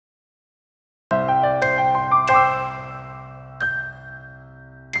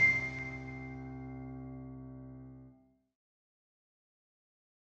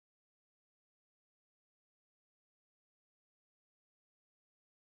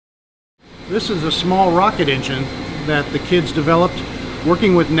This is a small rocket engine that the kids developed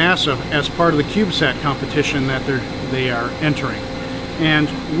working with NASA as part of the CubeSat competition that they are entering. And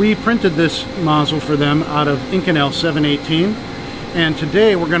we printed this nozzle for them out of Inconel 718. And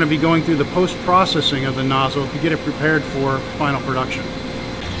today we're going to be going through the post-processing of the nozzle to get it prepared for final production.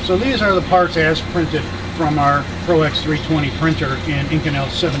 So these are the parts as printed from our Pro X320 printer in Inconel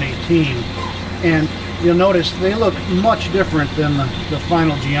 718. And you'll notice they look much different than the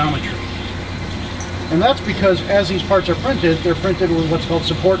final geometry. And that's because as these parts are printed, they're printed with what's called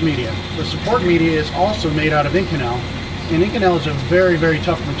support media. The support media is also made out of Inconel, and Inconel is a very, very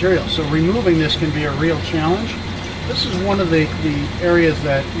tough material, so removing this can be a real challenge. This is one of the areas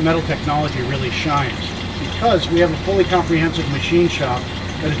that metal technology really shines, because we have a fully comprehensive machine shop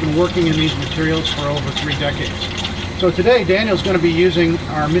that has been working in these materials for over 3 decades. So today Daniel's going to be using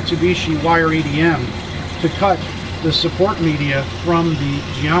our Mitsubishi wire EDM to cut the support media from the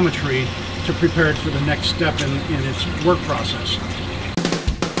geometry to prepare it for the next step in its work process.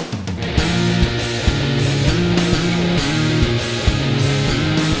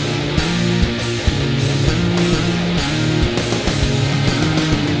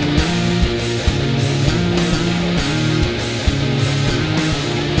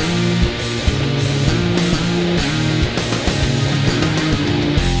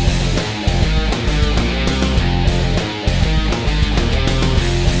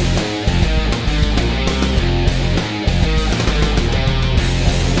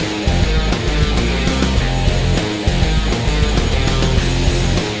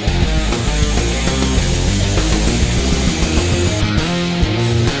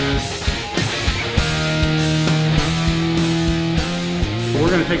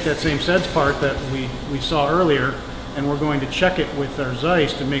 We're going to take that same SEDS part that we saw earlier, and we're going to check it with our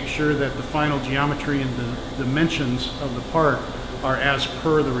ZEISS to make sure that the final geometry and the dimensions of the part are as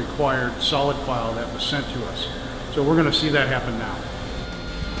per the required solid file that was sent to us. So we're going to see that happen now.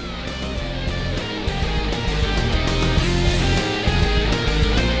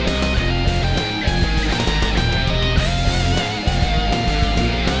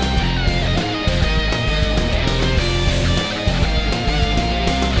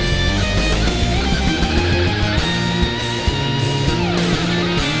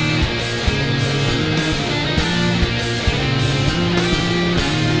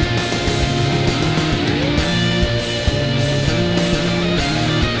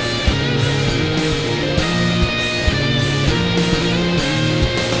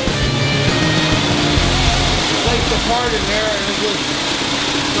 Part in there and it just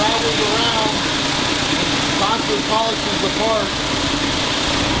travels around and constantly polishes the part.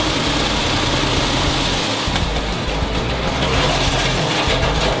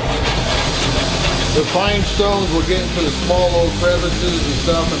 The fine stones we're getting to the small little crevices and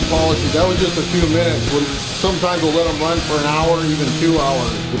stuff and polishing. That was just a few minutes. Sometimes we'll let them run for an hour, even 2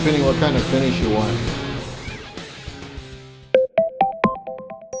 hours, depending what kind of finish you want.